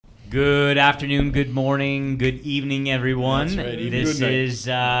Good afternoon, good morning, good evening, everyone. That's right. This is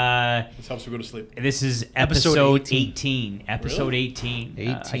This helps me go to sleep. this is episode 18. 18. Episode Really? 18.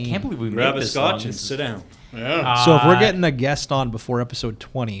 18. I can't believe we Grab made a this scotch long. and sit down. Yeah. So if we're getting a guest on before episode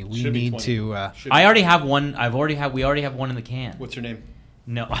 20, we Should be need 20. to. Should I be. already have one. We already have one in the can. What's her name?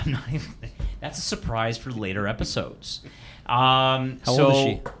 No, I'm not even. That's a surprise for later episodes. How old is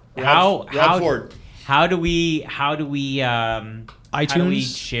she? Rob Ford. How do we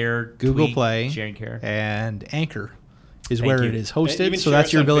iTunes, share Google tweet, Play, share and care? and Anchor is Thank where you. it is Even hosted. So share that's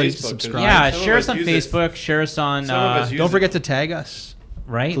us your on ability to Facebook, 'cause subscribe. Yeah, Some of share us us on use it. Facebook. Share us on. Some of us use Don't it. forget to tag us.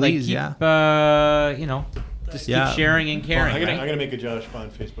 Right? Please, keep, yeah. just Yeah. keep sharing and caring. I'm right? gonna make a Josh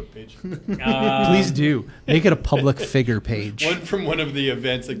Bond Facebook page. Please do. Make it a public figure page. One from one of the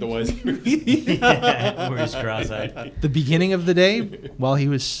events, like the Wise. We're just cross-eyed. The beginning of the day, while he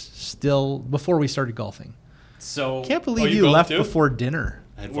was still, before we started golfing. So Can't believe you you golfed left too? before dinner.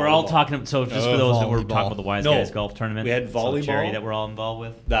 I had we're all volleyball. talking. So just for those that were volleyball. talking about the Wise No. Guys golf tournament, We had so charity volleyball. that we're all involved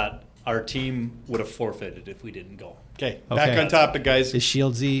with. that our team would have forfeited if we didn't go. Okay, back Okay. on topic, guys. Is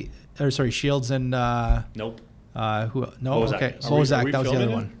Shields Shields and Nope. who? No, Bozak. okay, Are we Bozak. That was the filming other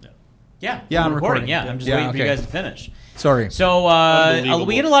it? one. Yeah, Yeah, we're I'm recording. recording. Yeah, I'm just Yeah, waiting for you okay. guys to finish. Sorry. So Unbelievable.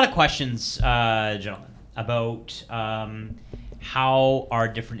 we get a lot of questions, gentlemen, about how our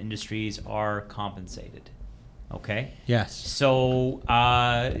different industries are compensated. Okay. Yes. So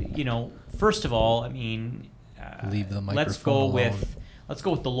first of all, I mean, Leave the let's go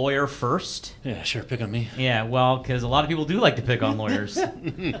microphone with the lawyer first. Yeah, sure. Pick on me. Yeah, well, because a lot of people do like to pick on lawyers.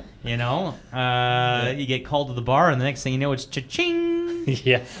 You get called to the bar, and the next thing you know, it's cha-ching.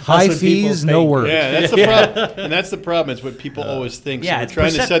 Yeah. High That's what people fees, no think. work. Yeah, that's the problem, and that's the problem. It's what people always think. yeah, so it's we're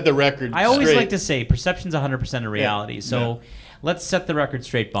trying to percep- set the record. I always straight. like to say perception's 100% of reality. So let's set the record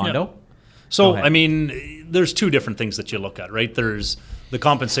straight, Bondo. Go So, ahead. I mean, there's two different things that you look at, right? There's the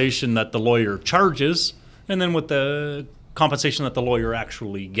compensation that the lawyer charges, and then with the compensation that the lawyer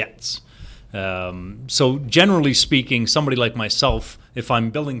actually gets. So generally speaking, somebody like myself, if I'm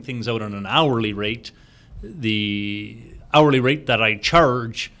billing things out on an hourly rate, the hourly rate that I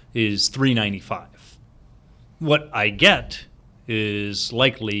charge is $3.95. What I get is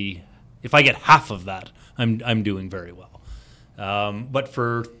likely, if I get half of that, I'm doing very well. But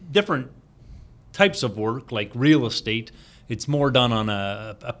for different types of work, like real estate, it's more done on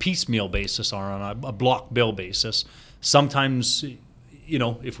a piecemeal basis or on a block bill basis. Sometimes,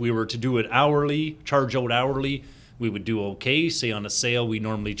 if we were to do it hourly, charge out hourly, we would do okay. Say on a sale, we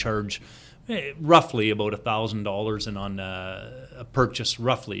normally charge roughly about $1,000, and on a purchase,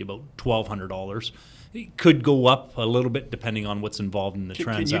 roughly about $1,200. It could go up a little bit depending on what's involved in the Can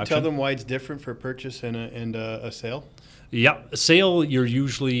transaction. you tell them why it's different for a purchase and a sale? Yeah, a sale, you're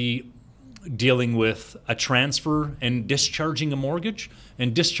usually dealing with a transfer and discharging a mortgage.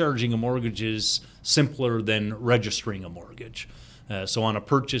 And discharging a mortgage is simpler than registering a mortgage. So on a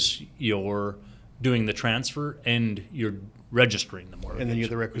purchase, you're doing the transfer and you're registering the mortgage. And then you have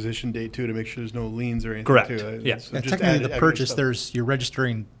the requisition date too to make sure there's no liens or anything. Correct. Too. Yeah. So Yeah, just technically, the adding purchase, stuff. you're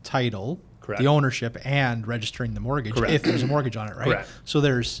registering title, Correct. the ownership, and registering the mortgage Correct. if there's a mortgage on it, right? Correct. So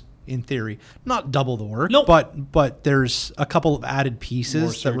there's, in theory, not double the work, Nope. but there's a couple of added pieces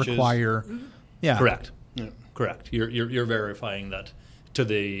More that searches. require. Yeah. Correct. Yeah. Correct. You're verifying that to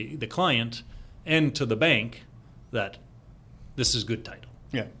the client and to the bank that this is good title.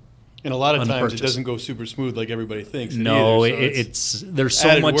 Yeah. And a lot of On the times it purchase. doesn't go super smooth like everybody thinks. No, either, so it's there's so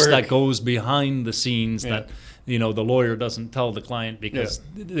added much work. that goes behind the scenes Yeah. that the lawyer doesn't tell the client because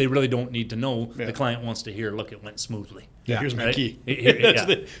they really don't need to know. Yeah. The client wants to hear, look, it went smoothly. Yeah, here's my Right? key.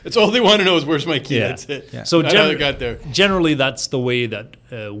 Yeah. That's all they want to know is where's my key. Yeah. That's it. Yeah. So Not how they got there. generally, that's the way that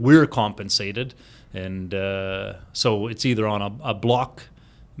we're compensated, and so it's either on a block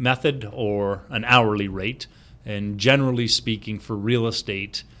method or an hourly rate. And generally speaking, for real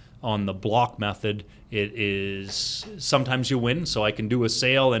estate, on the block method, it is sometimes you win. So I can do a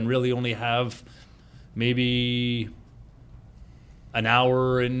sale and really only have maybe an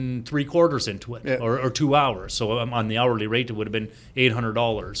hour and 3/4 into it, Yeah. or 2 hours. So on the hourly rate, it would have been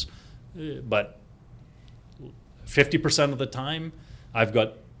 $800. But 50% of the time, I've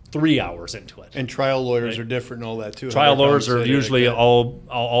got 3 hours into it. And trial lawyers Right. are different and all that too. how Trial they're lawyers are compensated, usually like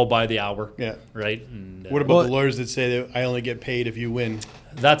that. all by the hour. Yeah. Right. And, What about Well- the lawyers that say that I only get paid if you win?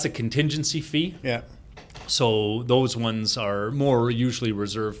 that's a contingency fee. Yeah. So those ones are more usually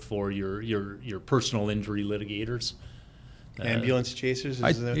reserved for your personal injury litigators. Ambulance chasers?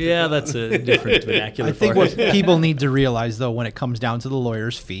 Is that Yeah, that's a different vernacular. I think for what it. people need to realize, though, when it comes down to the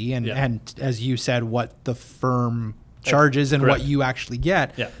lawyer's fee, and Yeah. as you said, what the firm charges and correct. what you actually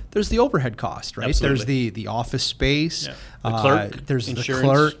get. Yeah. There's the overhead cost, right? Absolutely. There's the office space. Yeah. The clerk, there's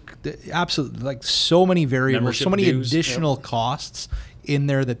insurance. the clerk. Absolutely, like so many variables, Membership so many dues. additional costs in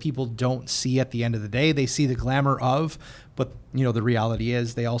there that people don't see at the end of the day. They see the glamour of, but the reality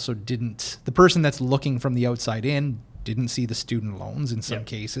is they also didn't. The person that's looking from the outside in didn't see the student loans in some Yep.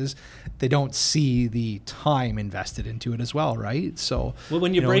 cases. They don't see the time invested into it as well, right? So Well,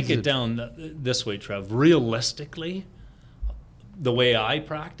 when you break it's it down this way, Trev, realistically, the way I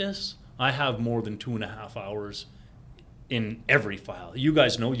practice, I have more than 2.5 hours in every file. You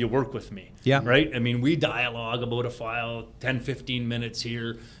guys know, you work with me. Yeah. Right? I mean, we dialogue about a file, 10, 15 minutes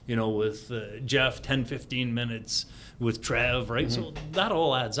here, with Jeff, 10, 15 minutes with Trev, right? Mm-hmm. So that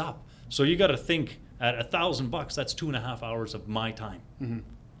all adds up. So you got to think at $1,000, that's 2.5 hours of my time,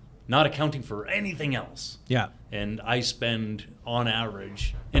 not accounting for anything else. Yeah. And I spend, on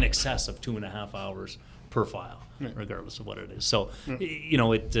average, in excess of 2.5 hours per file, regardless of what it is. So,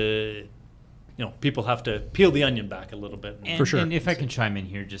 people have to peel the onion back a little bit. And, For sure. And if I can chime in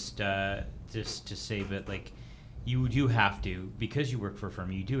here, just to say that, like, you do have to, because you work for a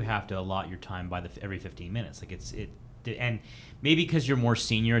firm, you do have to allot your time by every 15 minutes. Like and maybe because you're more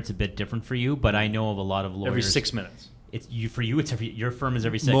senior, it's a bit different for you. But I know of a lot of lawyers. Every 6 minutes. It's your firm is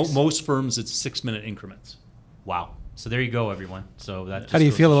every 6. Most firms, it's 6-minute increments. Wow. So there you go, everyone. So that. How do you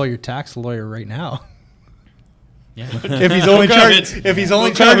just feel goes- about your tax lawyer right now? Yeah. If he's only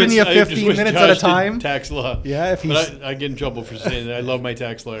charging you I just 15 wish minutes Josh at a did time. Tax law. Yeah, if he's- But I get in trouble for saying that. I love my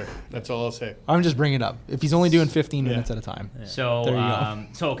tax lawyer. That's all I'll say. I'm just bringing it up. If he's only doing 15 minutes at a time. So There you go.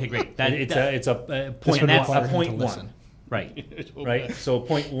 so okay, great. It's a This point. would That's require a him point to one, listen. right. right? So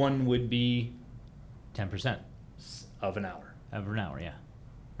point one would be 10% of an hour. of an hour. Yeah.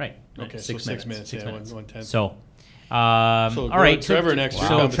 Right. Okay, so 6 6 minutes. minutes. 6 Yeah, minutes. 1/10. So, So all go right. Trevor next. So, Your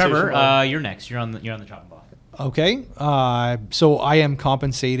compensation Trevor, law. you're next. You're on the chopping block. Okay. So I am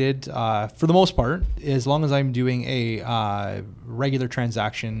compensated for the most part, as long as I'm doing a regular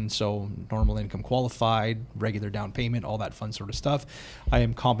transaction, so normal income qualified, regular down payment, all that fun sort of stuff. I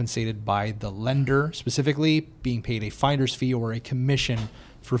am compensated by the lender, specifically being paid a finder's fee or a commission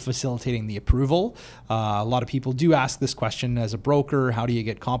for facilitating the approval. A lot of people do ask this question as a broker, how do you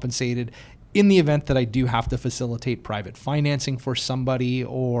get compensated? In the event that I do have to facilitate private financing for somebody,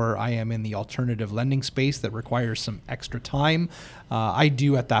 or I am in the alternative lending space that requires some extra time, I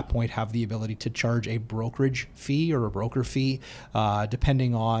do at that point have the ability to charge a brokerage fee or a broker fee,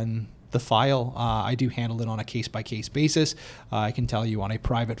 depending on the file. I do handle it on a case-by-case basis. I can tell you on a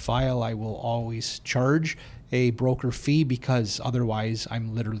private file, I will always charge a broker fee because otherwise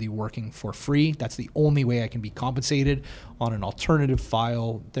I'm literally working for free. That's the only way I can be compensated. On an alternative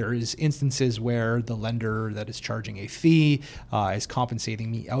file, there is instances where the lender that is charging a fee is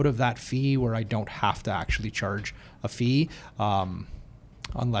compensating me out of that fee where I don't have to actually charge a fee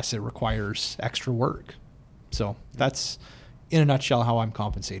unless it requires extra work. So that's in a nutshell how I'm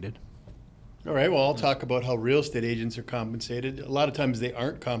compensated. All right, well, I'll talk about how real estate agents are compensated. A lot of times they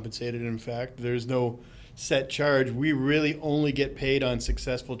aren't compensated, in fact. There's no set charge. We really only get paid on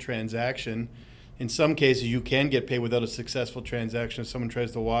successful transaction. In some cases, you can get paid without a successful transaction. If someone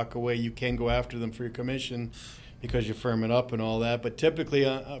tries to walk away, you can go after them for your commission because you firm it up and all that. But typically,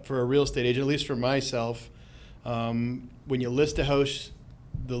 for a real estate agent, at least for myself, when you list a house,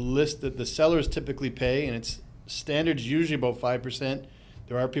 the sellers typically pay, and it's standards usually about 5%.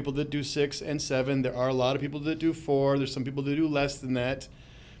 There are people that do 6 and 7. There are a lot of people that do 4. There's some people that do less than that.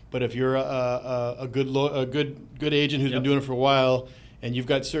 But if you're a good agent who's been doing it for a while, and you've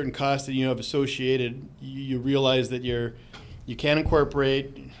got certain costs that you have associated, you realize that you can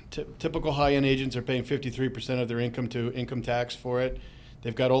incorporate. Typical high-end agents are paying 53% of their income to income tax for it.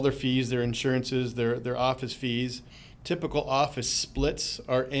 They've got all their fees, their insurances, their office fees. Typical office splits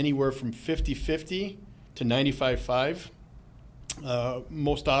are anywhere from 50-50 to 95-5.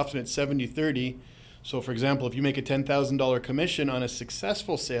 Most often it's 70-30. So, for example, if you make a $10,000 commission on a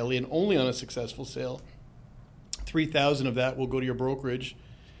successful sale, and only on a successful sale, $3,000 of that will go to your brokerage.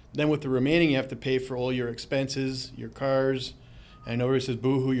 Then with the remaining, you have to pay for all your expenses, your cars. I know everybody says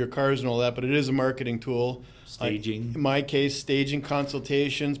boo-hoo, your cars and all that, but it is a marketing tool. Staging. In my case, staging,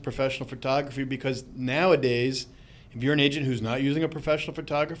 consultations, professional photography, because nowadays, if you're an agent who's not using a professional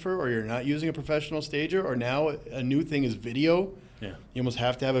photographer, or you're not using a professional stager, or now a new thing is video, you almost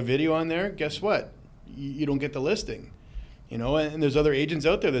have to have a video on there, guess what? You don't get the listing. And there's other agents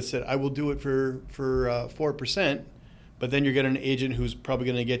out there that said, I will do it for 4%, but then you're getting an agent who's probably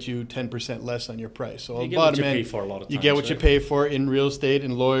going to get you 10% less on your price. So You get what you pay for a lot of times. you get what you right? pay for in real estate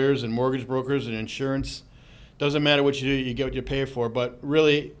and lawyers and mortgage brokers and insurance. Doesn't matter what you do, you get what you pay for. But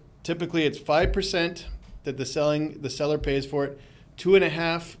really, typically it's 5% that the seller pays for it,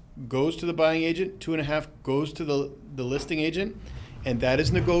 2.5 goes to the buying agent, 2.5 goes to the listing agent, and that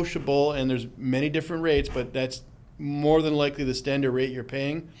is negotiable. And there's many different rates, but that's more than likely the standard rate you're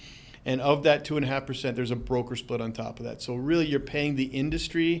paying. And of that 2.5%, there's a broker split on top of that. So really, you're paying the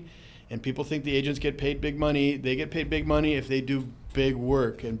industry, and people think the agents get paid big money. They get paid big money if they do big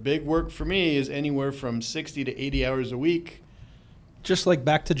work. And big work for me is anywhere from 60 to 80 hours a week. Just like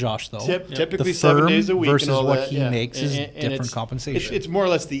back to Josh, though. Typically the 7 firm days a week versus and all what that. he makes is different compensation. It's more or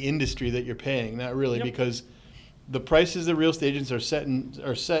less the industry that you're paying, not really, because the prices that real estate agents are set in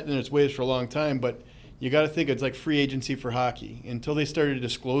its ways for a long time, but you got to think it's like free agency for hockey. Until they started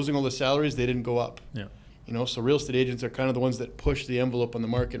disclosing all the salaries, they didn't go up. Yeah. So real estate agents are kind of the ones that push the envelope on the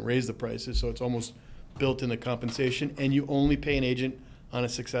market and raise the prices. So it's almost built in the compensation, and you only pay an agent on a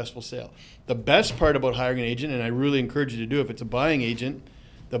successful sale. The best part about hiring an agent, and I really encourage you to do if it's a buying agent,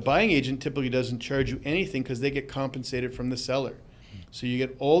 the buying agent typically doesn't charge you anything because they get compensated from the seller. So you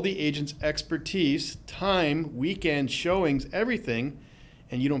get all the agent's expertise, time, weekend showings, everything,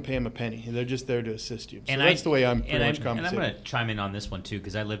 and you don't pay them a penny. They're just there to assist you. So that's the way I'm pretty much compensated. And I'm going to chime in on this one too,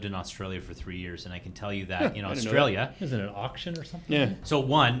 because I lived in Australia for 3 years, and I can tell you that in Australia, Isn't it an auction or something? Yeah. So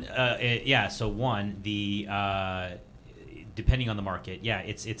depending on the market,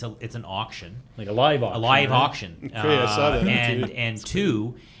 it's an auction, Like a live auction. a live right? auction. Great, I saw that on And TV. and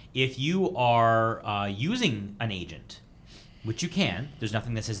two, if you are using an agent, which you can, there's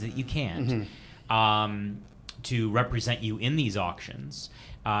nothing that says that you can't, to represent you in these auctions,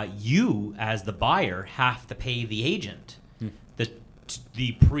 you as the buyer have to pay the agent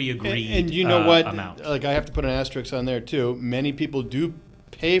the pre-agreed And you know what? amount. Like, I have to put an asterisk on there too. Many people do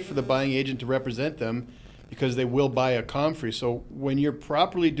pay for the buying agent to represent them because they will buy a comfrey. So when you're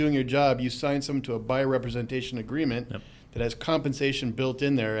properly doing your job, you sign someone to a buyer representation agreement that has compensation built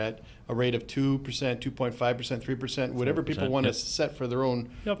in there at a rate of 2%, 2.5%, 3%, whatever people 4%, want to yep. set for their own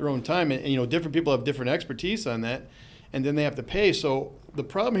time. And different people have different expertise on that, and then they have to pay. So the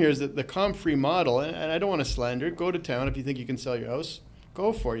problem here is that the comfrey model, and I don't want to slander it. Go to town if you think you can sell your house.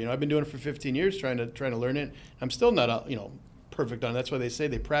 Go for it. I've been doing it for 15 years trying to learn it. I'm still not perfect on it. That's why they say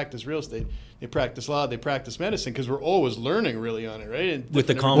they practice real estate. They practice law. They practice medicine because we're always learning really on it, right? And With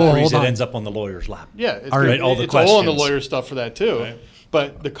the different- comfreys, hold it on. ends up on the lawyer's lap. yeah, it's, All right. good. All the It's all in the questions. lawyer stuff for that too. Right.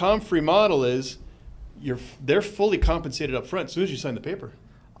 But the comfrey model is they're fully compensated up front as soon as you sign the paper.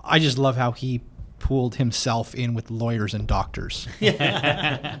 I just love how he pooled himself in with lawyers and doctors.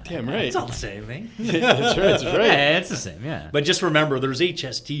 Damn right. It's all the same thing. That's right. That's right. Yeah, it's the same. Yeah. But just remember, there's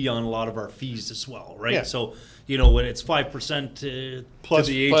HST on a lot of our fees as well, right? Yeah. So, when it's 5% Plus-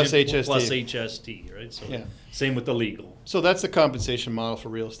 to the plus agent HST. plus HST, right? So Yeah. same with the legal. So that's the compensation model for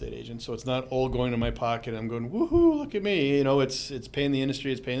real estate agents. So it's not all going to my pocket. I'm going, woohoo, look at me. It's paying the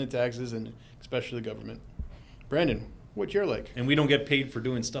industry, it's paying the taxes, and especially the government. Brandon, what's your like? And we don't get paid for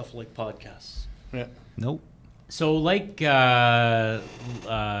doing stuff like podcasts. Yeah. Nope. So like you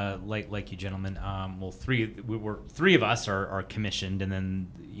gentlemen, three of us are commissioned, and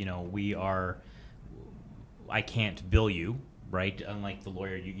then I can't bill you, right? Unlike the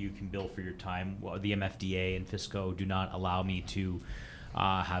lawyer, you can bill for your time. Well, the MFDA and Fisco do not allow me to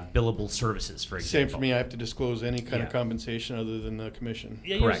have billable services, for Same example. for me. I have to disclose any kind of Yeah. compensation other than the commission.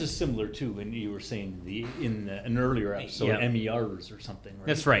 Yeah, Correct. yours is similar too. And you were saying in an earlier episode, Yeah. MERs or something, right?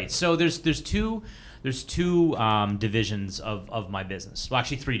 That's right. So there's two divisions of my business. Well,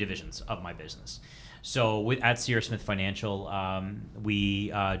 actually, 3 divisions of my business. So at Sierra Smith Financial,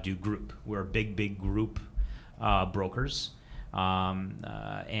 we do group. We're a big group brokers,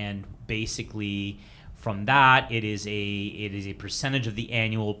 and basically from that, it is a percentage of the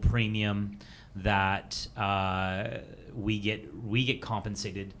annual premium that we get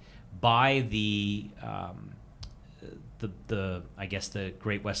compensated by the I guess the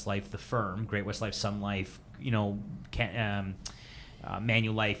Great West Life, the firm, Great West Life, Sun Life,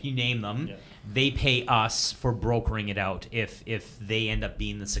 Manulife, you name them. Yeah. They pay us for brokering it out if they end up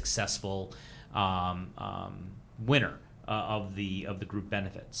being the successful winner of the group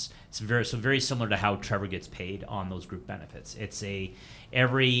benefits. It's very similar to how Trevor gets paid on those group benefits.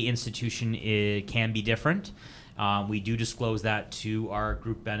 Every institution can be different. We do disclose that to our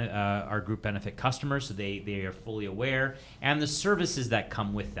group benefit customers, so they are fully aware, and the services that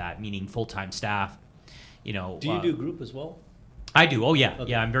come with that, meaning full-time staff. Do you do group as well? I do. Oh yeah,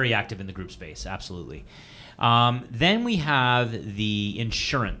 Okay. yeah. I'm very active in the group space. Absolutely. Then we have the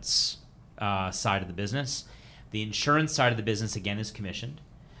insurance side of the business. The insurance side of the business again is commissioned.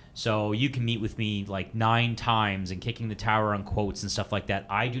 So you can meet with me like 9 times and kicking the tower on quotes and stuff like that.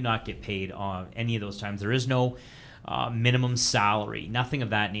 I do not get paid on any of those times. There is no minimum salary, nothing of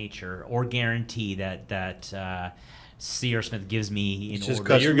that nature, or guarantee that Sierra Smith gives me in It's just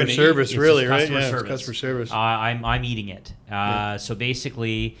order. customer service, It's really, just right? customer Yeah, it's service. customer service. I'm eating it. So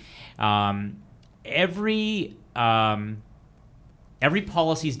basically, every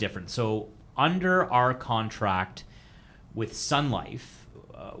policy is different. So under our contract with Sun Life,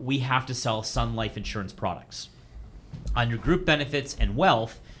 we have to sell Sun Life insurance products. Under group benefits and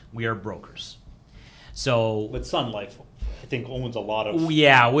wealth, we are brokers. So But Sun Life, I think, owns a lot of.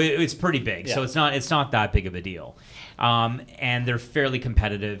 yeah, it's pretty big. So Yeah. it's not that big of a deal, and they're fairly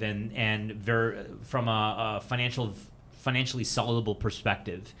competitive and very from a financially solvable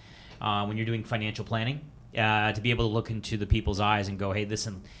perspective. When you're doing financial planning, to be able to look into the people's eyes and go, hey,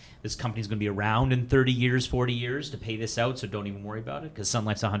 listen, this company's going to be around in 30 years, 40 years to pay this out, so don't even worry about it because Sun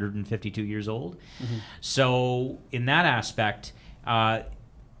Life's 152 years old. So in that aspect,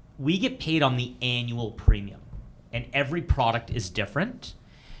 we get paid on the annual premium, and every product is different.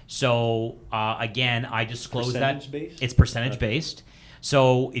 So again, I disclose that Percentage-based? it's percentage based.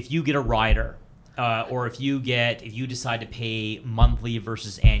 So if you get a rider, or if you decide to pay monthly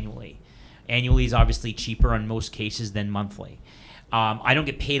versus annually, annually is obviously cheaper in most cases than monthly. I don't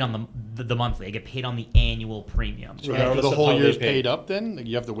get paid on the monthly. I get paid on the annual premium. So Regardless after the of whole how they year's pay. paid up, then like,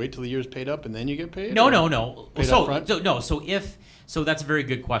 you have to wait till the year's paid up and then you get paid. No. Paid So, up front? so that's a very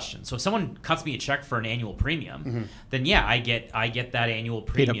good question. So if someone cuts me a check for an annual premium, then yeah, I get that annual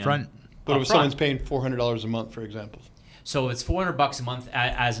Paid premium up front. But if upfront. someone's paying $400 a month, for example, So it's $400 a month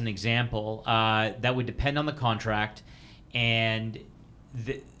as an example. That would depend on the contract, and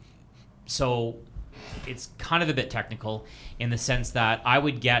so it's kind of a bit technical in the sense that I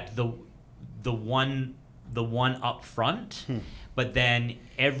would get the one up front, but then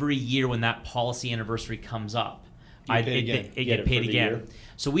every year when that policy anniversary comes up, You pay again. it Get get it paid for the again. year.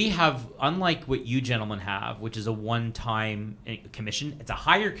 So we have, unlike what you gentlemen have, which is a one-time commission, it's a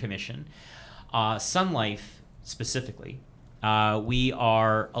higher commission. Sun Life specifically, we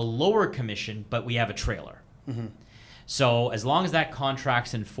are a lower commission, but we have a trailer. So as long as that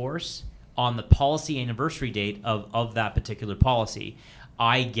contract's in force on the policy anniversary date of that particular policy,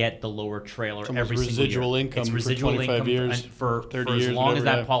 I get the lower trailer Someone's every single year. residual income It's for residual 25 income years, for 30 as years, long as whatever,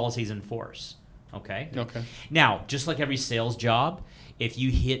 that yeah. policy's in force. Okay. Okay. Now, just like every sales job, if you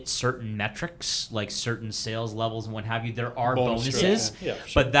hit certain metrics, like certain sales levels and what have you, there are Bonus bonuses. structure. Yeah, for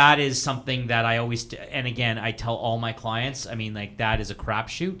sure. But that is something that I always, and again, I tell all my clients, I mean, like that is a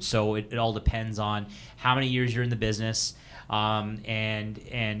crapshoot. So it all depends on how many years you're in the business,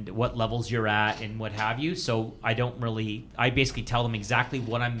 and what levels you're at and what have you. So I basically tell them exactly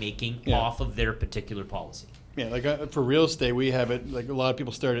what I'm making Yeah. off of their particular policy. Yeah, like for real estate, we have it, like a lot of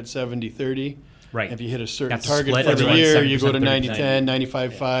people start at 70-30. Right. If you hit a certain That's a target split. for the Everyone's year, you go to 70%, 90-10,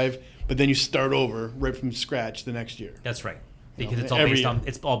 95-5, but then you start over right from scratch the next year. That's right. You Because know, it's all every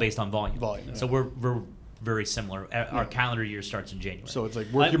based year. on volume. Volume, So yeah. we're very similar. Our calendar year starts in January. So it's like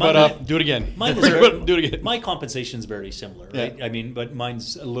work your Mine- butt off, do it again. Mine Work your butt- do it again. My compensation is very similar, right? Yeah. I mean, but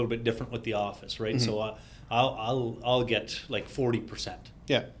mine's a little bit different with the office, right? So I'll get like 40%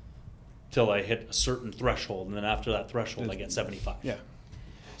 Yeah, till I hit a certain threshold, and then after that threshold, I get 75. yeah.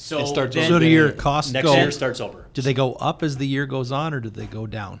 so it starts then- So do then- your costs Next go? year starts over. Do they go up as the year goes on, or do they go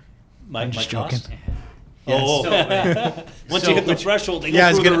down? My just cost? joking. Oh, So- once so- you hit the threshold, they go Yeah, I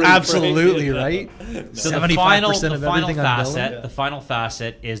was through the gonna roof, right? absolutely right. So the 75% final of everything I'm facet, billing? the final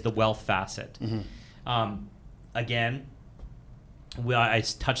facet is the wealth facet. Again, I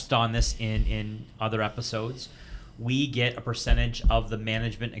touched on this in other episodes. We get a percentage of the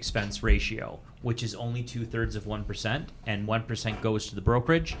management expense ratio, which is only 2/3 of 1%, and 1% goes to the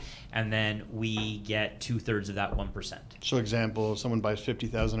brokerage, and then we get 2/3 of that 1%. So example, if someone buys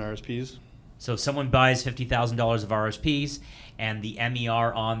 50,000 RSPs, So if someone buys $50,000 of RSPs, and the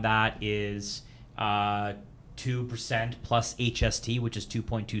MER on that is 2% plus HST, which is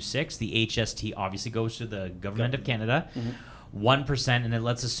 2.26. The HST obviously goes to the government of Canada. 1%, and then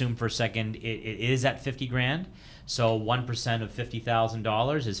let's assume for a second it is at 50 grand. So 1% of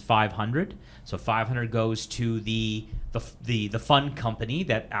 $50,000 is 500. So 500 goes to the fund company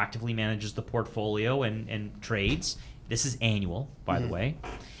that actively manages the portfolio and trades. This is annual, by the way.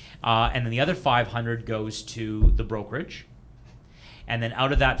 And then the other 500 goes to the brokerage. And then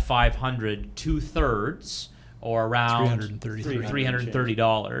out of that 500, 2/3, or around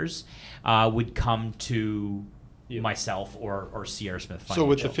 $330, would come to myself or Sierra Smith Financial. so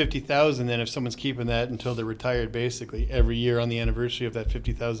with the 50,000, then if someone's keeping that until they're retired, basically every year on the anniversary of that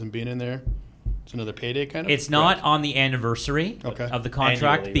 50,000 being in there, it's another payday kind of. It's not on the anniversary Okay. of the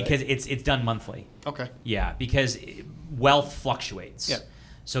contract Annually, because it's done monthly. Okay. Yeah, because wealth fluctuates. Yeah.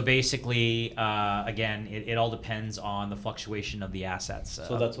 So basically, again, it all depends on the fluctuation of the assets.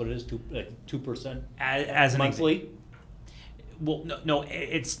 So that's what it is, 2% as an monthly? Well, no,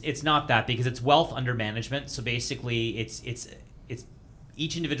 it's not that, because it's wealth under management. So basically, it's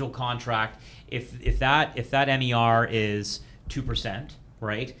each individual contract. If that MER is 2%,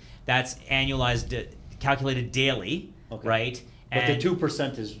 right? That's annualized, calculated daily, Okay. right? But And the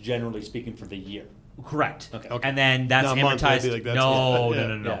 2% is generally speaking for the year. Correct. Okay. And then that's Not monthly, I'd amortized. be like, that's- no, yeah. no,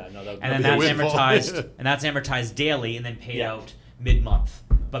 no, no, Yeah, no, that would And then be a that's windfall. amortized. And that's amortized daily, and then paid Yeah. out mid-month.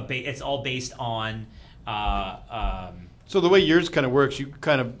 But it's all based on. So the way yours kind of works, you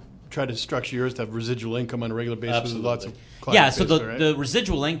kind of try to structure yours to have residual income on a regular basis with Absolutely. lots of Yeah, clients. so basically, right? the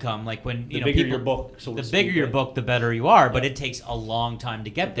residual income, like when The bigger your book, so to the speak, bigger your right? book, the better you are. But Yeah. it takes a long time to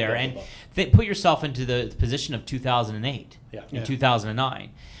get there. build And the book. put yourself into the position of 2008 Yeah. and Yeah. 2009.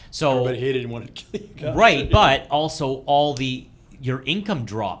 So Everybody hated and wanted to kill you. right, but also your income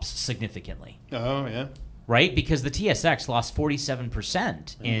drops significantly. Oh, yeah. Right, because the TSX lost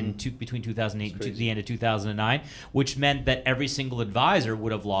 47% between 2008 and the end of 2009, which meant that every single advisor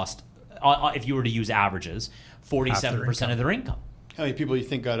would have lost, if you were to use averages, 47% of their income. How many people do you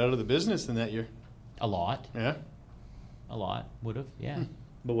think got out of the business in that year? A lot Yeah. would have, yeah.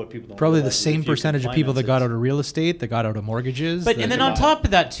 But what people don't Probably the realize is same if you can percentage of people that got finance out of real estate, that got out of mortgages. But that- and then on top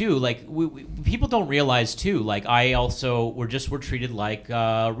of that too, like people don't realize too, like we're treated like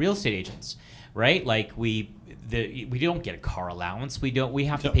real estate agents, right? Like we don't get a car allowance. We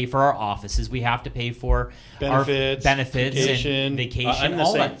have to No. pay for our offices. We have to pay for our benefits vacation. and vacation. I'm the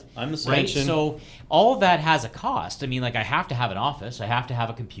all same. that. I'm the same. Right. Pension. So all of that has a cost. I mean, like I have to have an office. I have to have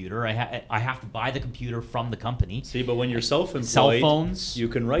a computer. I have to buy the computer from the company. See, but when you're self-employed, Cell phones. you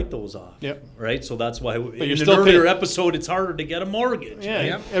can write those off. Yep. Right? So that's why in you're an still earlier paying- episode, it's harder to get a mortgage.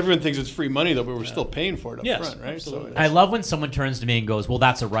 Yeah. Everyone thinks it's free money, though, but we're still paying for it up Yes, front, right? absolutely. I love when someone turns to me and goes, "Well,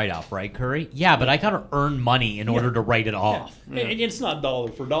 that's a write-off, right, Curry?" Yeah, but I gotta earn money in order to write it off. And it's not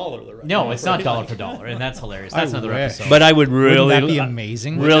dollar for dollar. The right No, it's not dollar for dollar, and that's hilarious. That's another wish. episode. But I would really, Wouldn't that be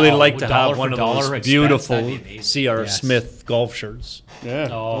amazing? really No, like to dollar have for one of dollar those expense, beautiful that'd be amazing. C.R. Yes. Smith golf shirts. Yeah.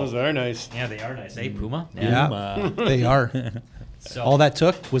 Oh. Those are nice. yeah, they are nice. Hey, Puma. Yeah, they are. So, All that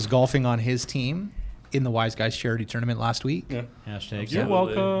took was golfing on his team in the Wise Guys charity tournament last week. Yeah. hashtag Absolutely. you're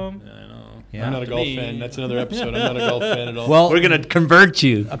welcome. I know. Yeah. I'm not a golf fan. That's another episode. I'm not a golf fan at all. Well, We're gonna convert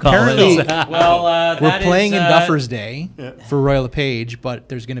you. apparently Well, we're that playing is, in Duffer's Day Yeah. for Royal LePage, but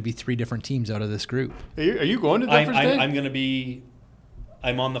there's going to be 3 different teams out of this group. Are you going to Duffer's Day? I'm going to be.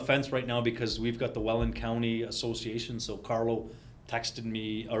 I'm on the fence right now because we've got the Welland County Association. So Carlo texted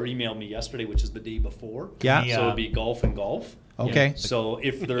me or emailed me yesterday, which is the day before. Yeah. Yeah. So it'd be golf and golf. Okay. So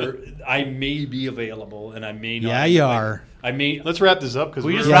if I may be available and I may not. Yeah, you are. I may. Let's wrap this up because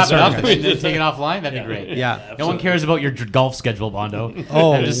We we're just Yeah, wrap it sorry, up guys. and then take it offline. That'd be great. Yeah. No one cares about your golf schedule, Bondo.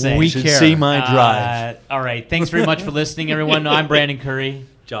 Oh, I'm just saying. we should care. see my drive. All right. Thanks very much for listening, everyone. I'm Brandon Curry.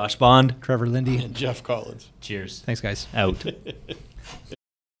 Josh Bond Trevor Lindy. Jeff Collins. Cheers. Thanks, guys. out.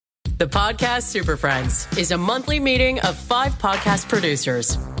 The Podcast Super Friends is a monthly meeting of 5 podcast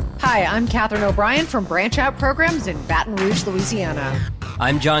producers. Hi, I'm Katherine O'Brien from Branch Out Programs in Baton Rouge, Louisiana.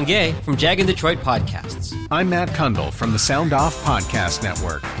 I'm John Gay from Jag and Detroit Podcasts. I'm Matt Kundle from the Sound Off Podcast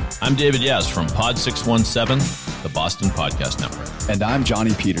Network. I'm David Yaz from Pod 617, the Boston Podcast Network. And I'm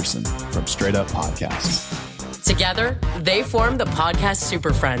Johnny Peterson from Straight Up Podcasts. Together, they form the Podcast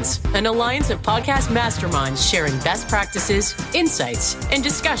Super Friends, an alliance of podcast masterminds sharing best practices, insights, and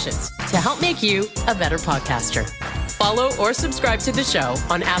discussions to help make you a better podcaster. Follow or subscribe to the show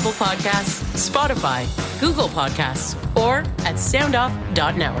on Apple Podcasts, Spotify, Google Podcasts, or at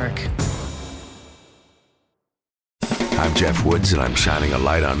soundoff.network. I'm Jeff Woods, and I'm shining a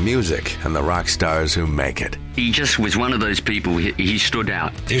light on music and the rock stars who make it. He just was one of those people, he stood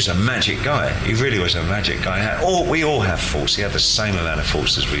out. He was a magic guy. He really was a magic guy. We all have faults. He had the same amount of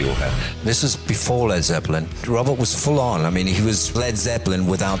faults as we all had. This was before Led Zeppelin. Robert was full on. I mean, he was Led Zeppelin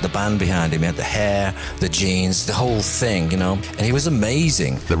without the band behind him. He had the hair, the jeans, the whole thing, you know, and he was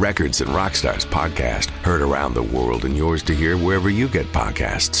amazing. The Records and Rockstars podcast, heard around the world and yours to hear wherever you get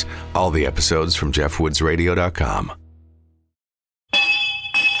podcasts. All the episodes from JeffWoodsRadio.com.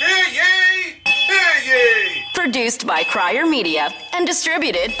 Produced by Crier Media and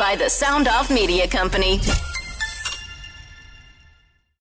distributed by the Sound Off Media Company.